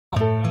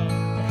Three, two,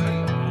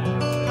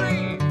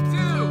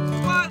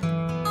 one.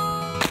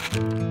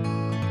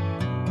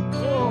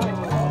 Oh,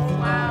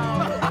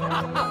 wow.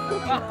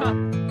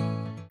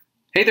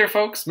 Hey there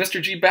folks,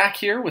 Mr. G back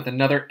here with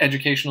another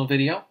educational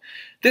video.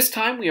 This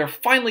time we are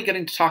finally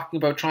getting to talking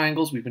about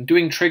triangles. We've been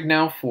doing trig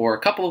now for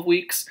a couple of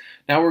weeks.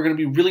 Now we're going to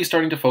be really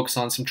starting to focus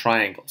on some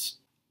triangles.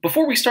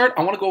 Before we start,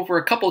 I want to go over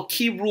a couple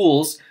key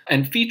rules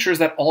and features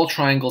that all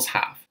triangles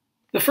have.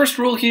 The first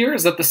rule here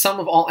is that the sum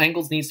of all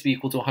angles needs to be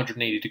equal to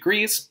 180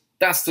 degrees.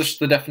 That's just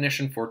the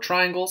definition for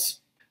triangles.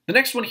 The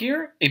next one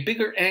here, a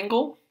bigger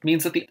angle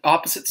means that the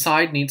opposite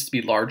side needs to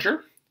be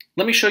larger.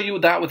 Let me show you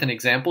that with an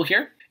example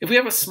here. If we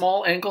have a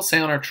small angle, say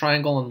on our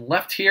triangle on the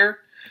left here,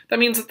 that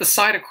means that the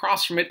side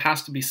across from it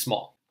has to be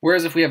small.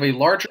 Whereas if we have a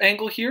large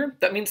angle here,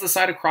 that means the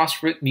side across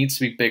from it needs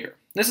to be bigger.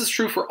 This is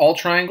true for all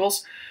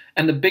triangles,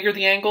 and the bigger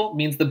the angle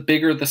means the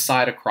bigger the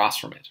side across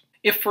from it.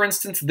 If, for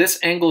instance, this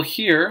angle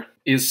here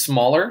is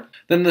smaller,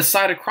 then the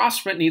side across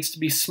from it needs to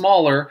be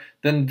smaller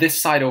than this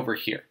side over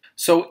here.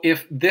 So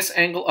if this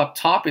angle up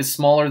top is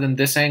smaller than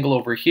this angle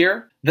over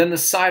here, then the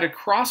side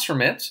across from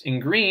it,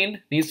 in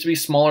green, needs to be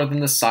smaller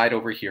than the side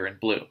over here in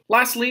blue.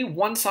 Lastly,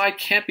 one side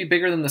can't be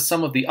bigger than the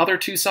sum of the other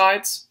two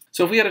sides.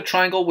 So if we had a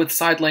triangle with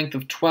side length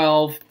of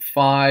 12,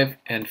 5,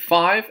 and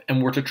 5,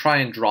 and were to try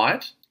and draw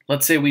it,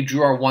 let's say we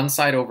drew our one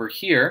side over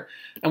here,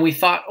 and we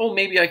thought, oh,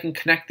 maybe I can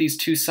connect these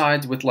two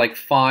sides with like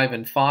 5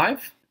 and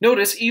 5.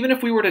 Notice, even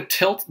if we were to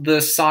tilt the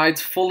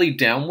sides fully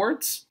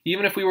downwards,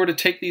 even if we were to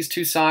take these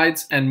two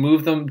sides and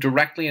move them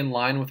directly in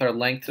line with our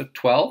length of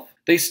 12,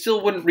 they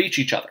still wouldn't reach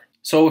each other.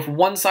 So if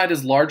one side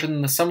is larger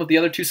than the sum of the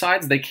other two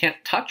sides, they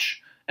can't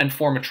touch and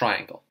form a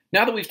triangle.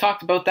 Now that we've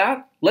talked about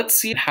that, let's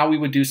see how we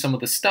would do some of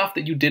the stuff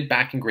that you did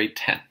back in grade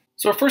 10.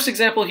 So our first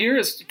example here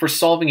is for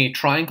solving a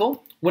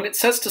triangle. When it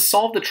says to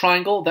solve the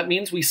triangle, that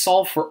means we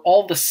solve for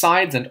all the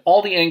sides and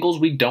all the angles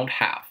we don't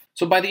have.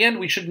 So by the end,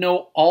 we should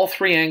know all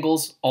three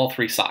angles, all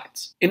three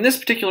sides. In this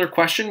particular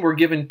question, we're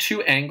given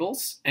two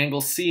angles, angle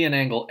C and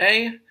angle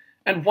A,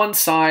 and one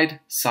side,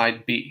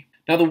 side B.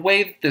 Now the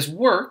way that this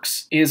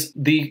works is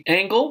the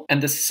angle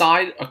and the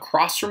side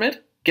across from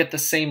it get the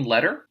same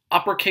letter.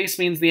 Uppercase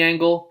means the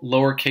angle,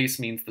 lowercase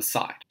means the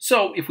side.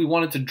 So if we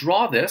wanted to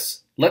draw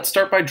this, let's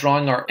start by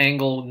drawing our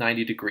angle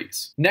 90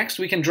 degrees. Next,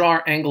 we can draw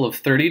our angle of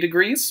 30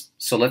 degrees.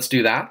 So let's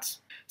do that.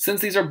 Since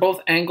these are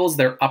both angles,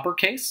 they're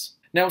uppercase.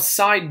 Now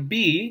side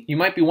B, you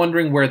might be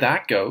wondering where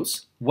that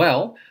goes.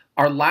 Well,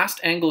 our last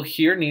angle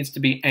here needs to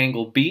be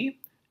angle B,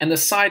 and the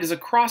side is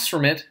across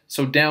from it,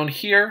 so down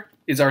here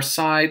is our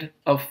side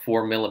of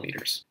 4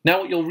 millimeters.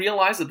 Now you'll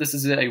realize that this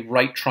is a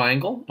right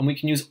triangle, and we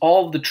can use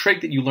all of the trig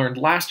that you learned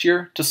last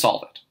year to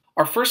solve it.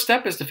 Our first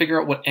step is to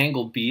figure out what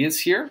angle B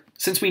is here.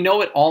 Since we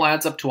know it all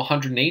adds up to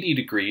 180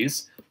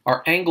 degrees,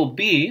 our angle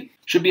B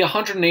should be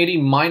 180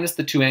 minus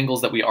the two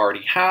angles that we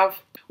already have,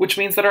 which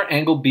means that our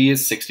angle B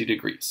is 60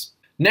 degrees.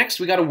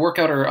 Next, we got to work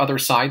out our other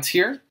sides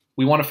here.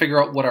 We want to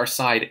figure out what our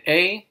side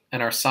A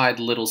and our side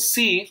little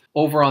c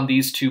over on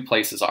these two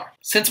places are.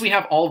 Since we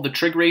have all of the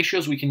trig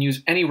ratios, we can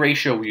use any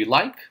ratio we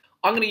like.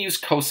 I'm going to use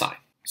cosine.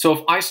 So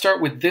if I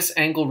start with this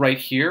angle right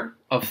here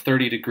of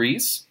 30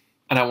 degrees,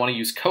 and I want to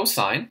use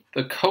cosine,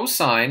 the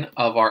cosine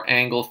of our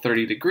angle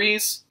 30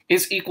 degrees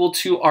is equal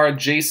to our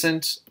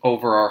adjacent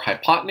over our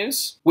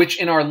hypotenuse, which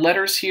in our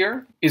letters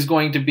here is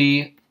going to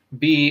be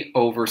B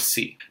over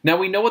C. Now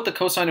we know what the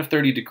cosine of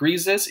 30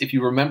 degrees is. If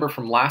you remember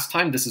from last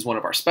time, this is one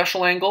of our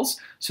special angles.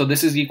 So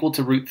this is equal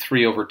to root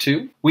 3 over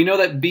 2. We know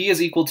that B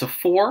is equal to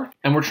 4,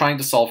 and we're trying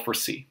to solve for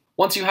C.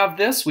 Once you have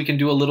this, we can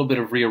do a little bit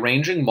of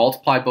rearranging.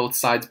 Multiply both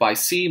sides by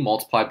C,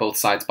 multiply both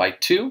sides by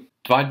 2,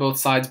 divide both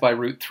sides by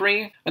root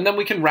 3, and then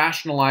we can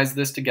rationalize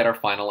this to get our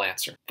final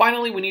answer.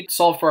 Finally, we need to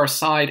solve for our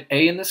side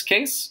A in this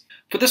case.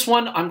 For this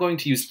one, I'm going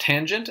to use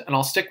tangent, and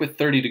I'll stick with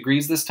 30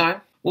 degrees this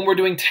time. When we're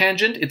doing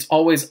tangent, it's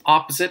always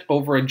opposite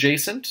over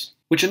adjacent,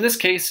 which in this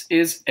case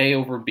is A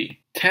over B.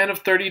 Tan of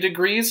 30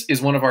 degrees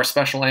is one of our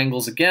special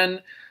angles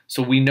again,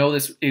 so we know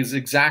this is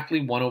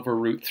exactly 1 over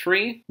root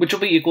 3, which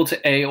will be equal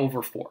to A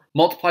over 4.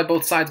 Multiply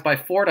both sides by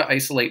 4 to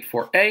isolate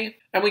for A,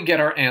 and we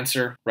get our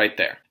answer right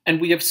there. And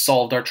we have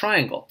solved our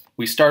triangle.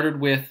 We started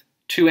with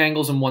two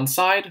angles on one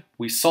side,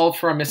 we solved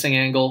for our missing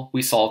angle,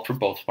 we solved for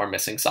both of our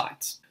missing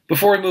sides.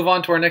 Before we move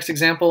on to our next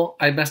example,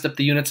 I messed up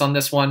the units on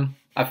this one.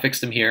 I've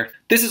fixed them here.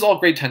 This is all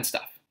grade 10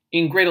 stuff.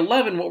 In grade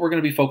 11, what we're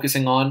going to be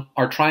focusing on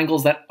are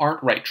triangles that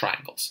aren't right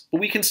triangles,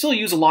 but we can still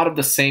use a lot of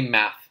the same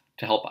math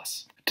to help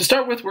us. To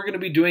start with, we're going to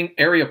be doing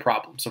area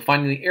problems, so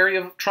finding the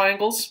area of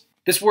triangles.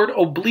 This word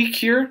oblique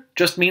here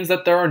just means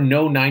that there are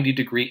no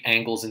 90-degree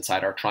angles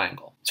inside our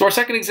triangle. So our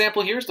second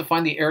example here is to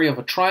find the area of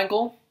a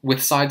triangle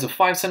with sides of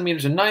 5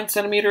 centimeters and 9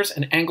 centimeters,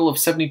 an angle of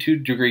 72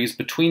 degrees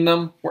between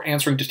them. We're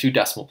answering to 2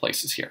 decimal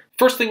places here.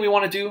 First thing we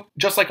want to do,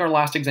 just like our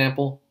last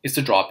example, is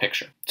to draw a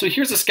picture. So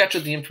here's a sketch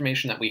of the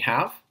information that we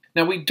have.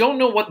 Now we don't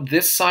know what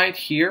this side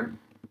here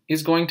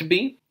is going to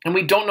be, and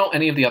we don't know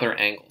any of the other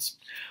angles.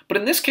 But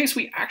in this case,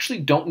 we actually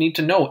don't need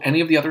to know any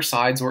of the other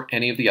sides or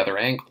any of the other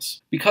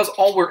angles, because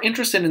all we're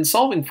interested in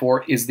solving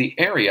for is the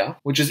area,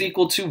 which is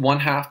equal to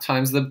 1/2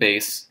 times the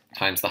base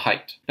times the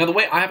height. Now the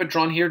way I have it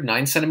drawn here,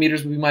 9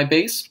 centimeters would be my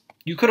base.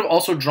 You could have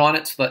also drawn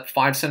it so that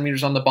 5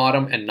 centimeters on the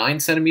bottom and 9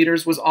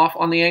 centimeters was off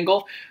on the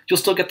angle. You'll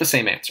still get the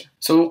same answer.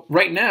 So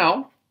right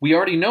now, we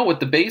already know what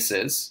the base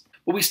is,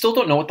 but we still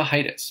don't know what the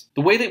height is.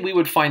 The way that we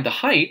would find the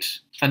height,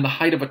 and the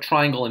height of a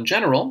triangle in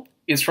general,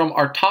 is from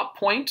our top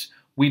point,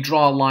 we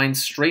draw a line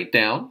straight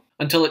down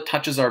until it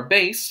touches our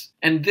base,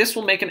 and this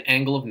will make an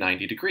angle of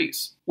 90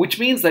 degrees. Which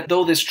means that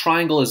though this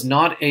triangle is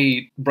not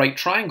a right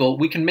triangle,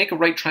 we can make a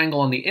right triangle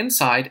on the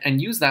inside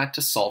and use that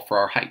to solve for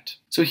our height.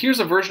 So here's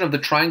a version of the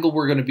triangle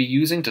we're going to be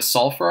using to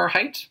solve for our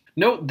height.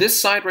 Note this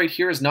side right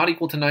here is not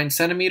equal to 9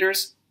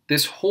 centimeters.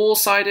 This whole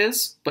side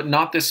is, but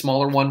not this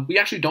smaller one. We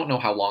actually don't know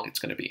how long it's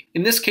going to be.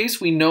 In this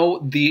case, we know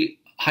the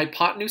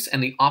hypotenuse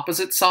and the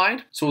opposite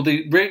side, so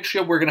the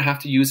ratio we're going to have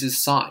to use is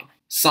sine.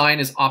 Sine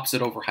is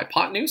opposite over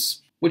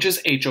hypotenuse, which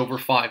is h over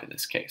 5 in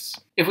this case.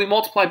 If we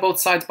multiply both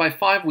sides by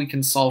 5, we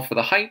can solve for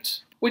the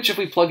height, which if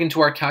we plug into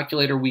our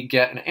calculator, we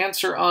get an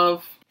answer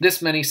of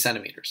this many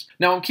centimeters.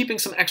 Now I'm keeping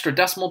some extra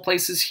decimal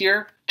places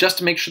here, just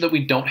to make sure that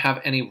we don't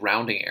have any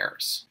rounding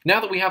errors. Now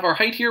that we have our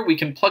height here, we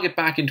can plug it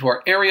back into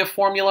our area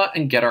formula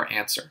and get our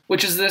answer,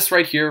 which is this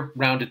right here,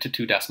 rounded to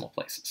 2 decimal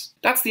places.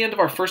 That's the end of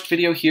our first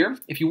video here.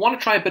 If you want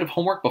to try a bit of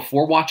homework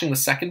before watching the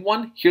second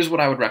one, here's what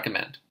I would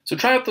recommend. So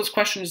try out those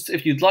questions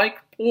if you'd like,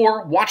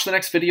 or watch the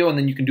next video and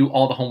then you can do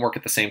all the homework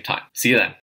at the same time. See you then.